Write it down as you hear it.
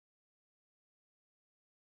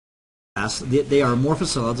They are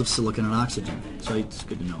amorphous solids of silicon and oxygen, so it's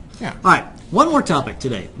good to know. Yeah. All right, one more topic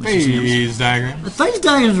today. Phase diagrams. The phase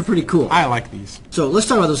diagrams are pretty cool. I like these. So let's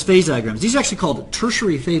talk about those phase diagrams. These are actually called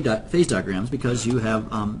tertiary phase diagrams because you have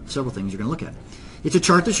several things you're going to look at. It's a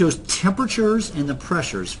chart that shows temperatures and the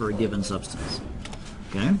pressures for a given substance.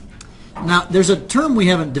 Okay. Now, there's a term we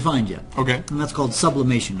haven't defined yet. Okay. And that's called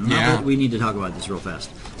sublimation. Yeah. We need to talk about this real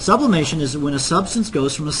fast. Sublimation is when a substance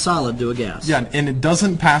goes from a solid to a gas. Yeah, and it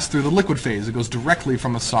doesn't pass through the liquid phase. It goes directly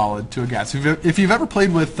from a solid to a gas. If you've ever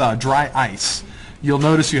played with dry ice, you'll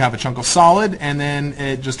notice you have a chunk of solid, and then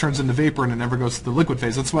it just turns into vapor, and it never goes to the liquid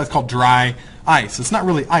phase. That's why it's called dry ice. It's not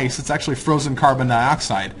really ice. It's actually frozen carbon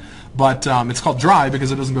dioxide. But it's called dry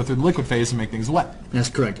because it doesn't go through the liquid phase and make things wet. That's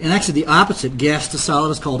correct. And actually the opposite, gas to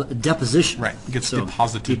solid, is called deposition. Right. It gets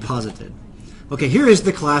deposited. Okay, here is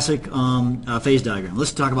the classic phase diagram.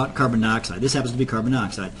 Let's talk about carbon dioxide. This happens to be carbon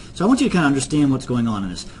dioxide. So I want you to kind of understand what's going on in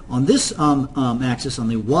this. On this axis, on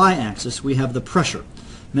the y-axis, we have the pressure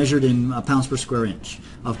measured in pounds per square inch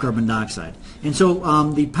of carbon dioxide. And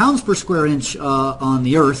so the pounds per square inch on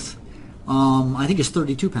the Earth, I think it's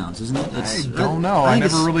 32 pounds, isn't it? I don't know. I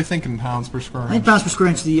never really think in pounds per square inch. I think pounds per square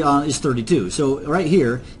inch is 32. So right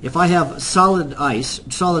here, if I have solid ice,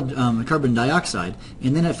 solid carbon dioxide,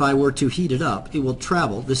 and then if I were to heat it up, it will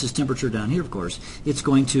travel. This is temperature down here, of course. It's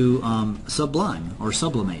going to sublime or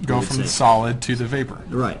sublimate. Go from the solid to the vapor.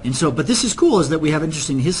 Right. And so, but this is cool is that we have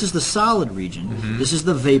interesting. This is the solid region. Mm-hmm. This is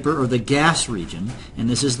the vapor or the gas region, and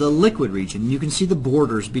this is the liquid region. You can see the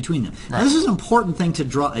borders between them. Right. Now, this is an important thing to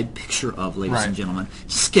draw a picture of, ladies and gentlemen.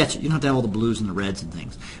 Sketch it. You don't have to have all the blues and the reds and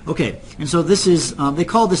things. Okay, and so this is, they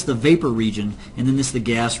call this the vapor region, and then this the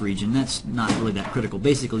gas region. That's not really that critical.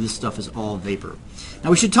 Basically, this stuff is all vapor.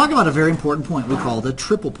 Now, we should talk about a very important point we call the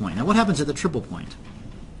triple point. Now, what happens at the triple point?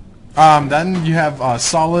 Then you have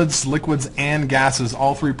solids, liquids, and gases,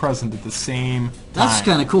 all three present at the same time. That's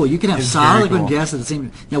kind of cool. You can have solid, liquid, and gas at the same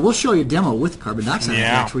time. Now, we'll show you a demo with carbon dioxide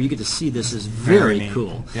next where you get to see this is very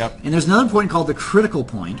cool. Yep. And there's another point called the critical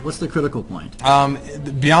point. What's the critical point?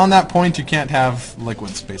 Beyond that point, you can't have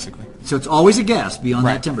liquids, basically. So it's always a gas beyond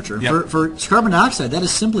that temperature. Yep. For carbon dioxide, that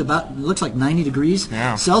is simply about, it looks like 90 degrees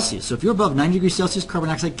Celsius. So if you're above 90 degrees Celsius, carbon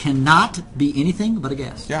dioxide cannot be anything but a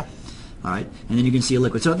gas. Yeah. All right, and then you can see a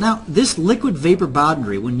liquid. So now, this liquid-vapor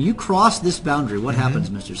boundary, when you cross this boundary, what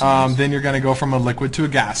happens, Mr. Simmons? Then you're going to go from a liquid to a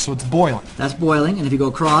gas, so it's boiling. That's boiling, and if you go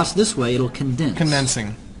across this way, it'll condense.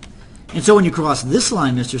 Condensing. And so when you cross this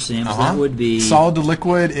line, Mr. Sims, that would be... Solid to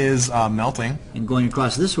liquid is melting. And going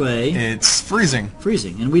across this way... It's freezing.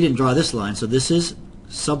 Freezing. And we didn't draw this line, so this is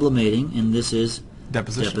sublimating, and this is...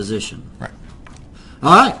 Deposition. Right.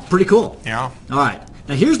 All right, pretty cool. Yeah. All right.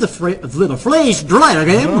 Now here's the phase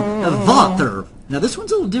diagram of water. Now this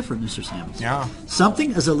one's a little different, Mr. Sams. Yeah.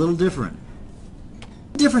 Something is a little different.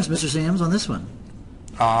 Difference, Mr. Sams, on this one.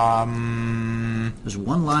 There's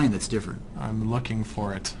one line that's different. I'm looking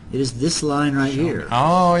for it. It is this line right here.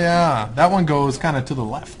 Oh yeah, that one goes kind of to the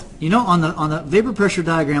left. You know, on the vapor pressure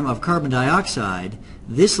diagram of carbon dioxide,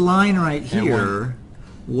 this line right here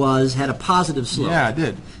had a positive slope. Yeah, it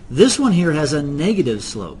did. This one here has a negative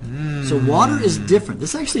slope. So water is different.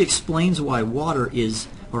 This actually explains why water is,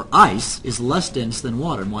 or ice, is less dense than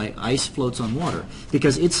water, and why ice floats on water.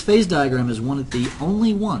 Because its phase diagram is one of the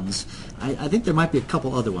only ones, I think there might be a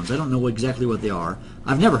couple other ones. I don't know exactly what they are.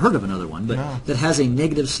 I've never heard of another one, but that has a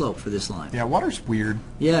negative slope for this line. Yeah, water's weird.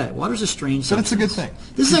 Yeah, water's a strange substance. But it's a good thing.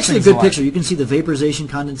 This is actually a good picture. You can see the vaporization,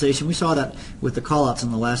 condensation. We saw that with the callouts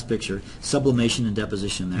in the last picture. Sublimation and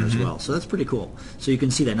deposition there as well. So that's pretty cool. So you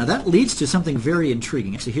can see that. Now that leads to something very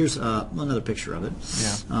intriguing. Actually, here's another picture of it.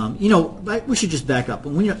 Yeah. You know, we should just back up.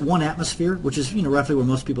 When you're at 1 atmosphere, which is roughly where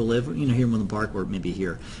most people live, here in Woodland Park or maybe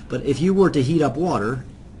here. But if you were to heat up water,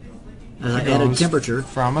 at a temperature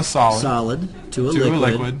from a solid to a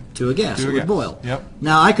liquid to a gas, it would boil. Yep.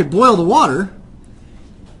 Now I could boil the water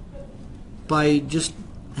by just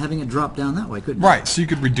having it drop down that way, couldn't I? Right, so you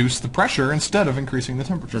could reduce the pressure instead of increasing the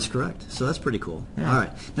temperature. That's correct. So that's pretty cool. Yeah. All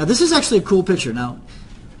right. Now this is actually a cool picture. Now,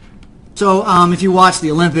 so if you watch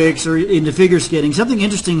the Olympics or into figure skating, something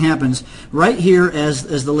interesting happens right here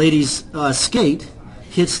as the ladies skate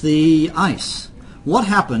hits the ice. What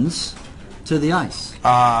happens to the ice?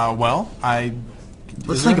 Let's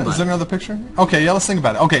think about it. Is there another picture? Okay, yeah, let's think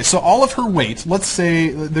about it. Okay, so all of her weight, let's say,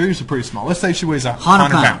 they're usually pretty small. Let's say she weighs 100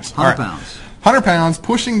 pounds. 100 pounds. 100 pounds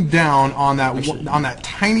pushing down on that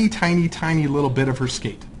tiny, tiny, tiny little bit of her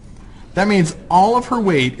skate. That means all of her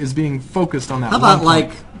weight is being focused on that. How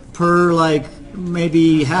about per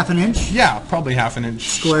maybe half an inch? Yeah, probably half an inch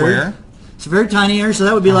square. It's a very tiny area, so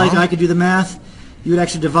that would be like, I could do the math. You would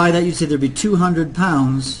actually divide that. You'd say there'd be 200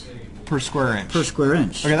 pounds per square inch. Per square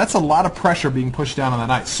inch. Okay, that's a lot of pressure being pushed down on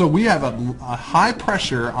that ice. So we have a high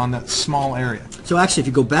pressure on that small area. So actually, if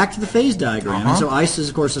you go back to the phase diagram, so ice is,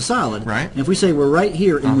 of course, a solid. Right. And if we say we're right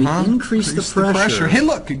here and we increase the pressure, hey,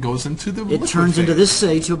 look, it goes into the liquid it turns phase. into this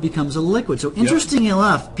stage, so it becomes a liquid. So interestingly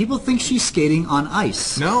enough, people think she's skating on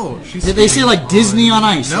ice. No, she's They say like Disney on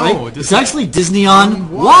ice, no, right? It's actually Disney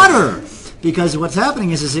on water. Because what's happening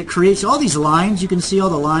is it creates all these lines. You can see all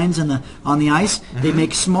the lines on the ice. They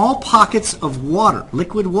make small pockets of water,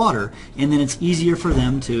 liquid water, and then it's easier for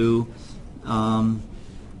them to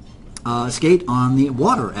skate on the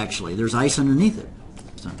water, actually. There's ice underneath it.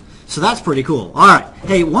 So that's pretty cool. All right.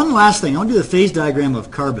 Hey, one last thing. I want to do the phase diagram of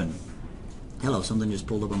carbon. Hello, something just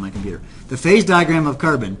pulled up on my computer. The phase diagram of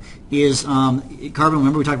carbon is carbon.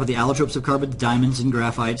 Remember we talked about the allotropes of carbon, diamonds and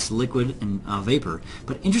graphites, liquid and vapor.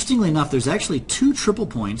 But interestingly enough, there's actually 2 triple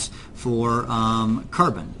points for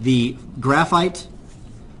carbon. The graphite,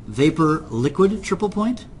 vapor, liquid triple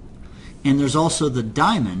point, and there's also the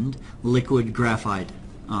diamond, liquid, graphite.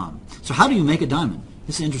 So how do you make a diamond?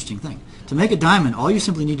 This is an interesting thing. To make a diamond, all you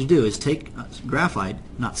simply need to do is take graphite,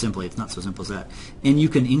 not simply, it's not so simple as that, and you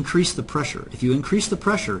can increase the pressure. If you increase the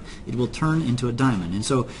pressure, it will turn into a diamond. And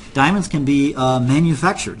so diamonds can be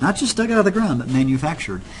manufactured, not just dug out of the ground, but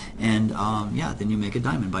manufactured. And yeah, then you make a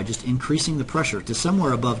diamond by just increasing the pressure to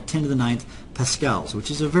somewhere above 10 to the 9th pascals,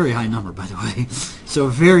 which is a very high number, by the way. So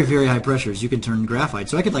very, very high pressures, you can turn graphite.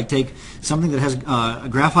 So I could like take something that has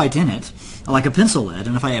graphite in it, like a pencil lead,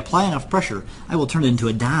 and if I apply enough pressure, I will turn it into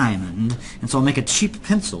a diamond. And so I'll make a cheap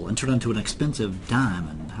pencil and turn it into an expensive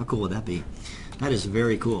diamond. How cool would that be? That is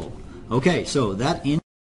very cool. Okay, so that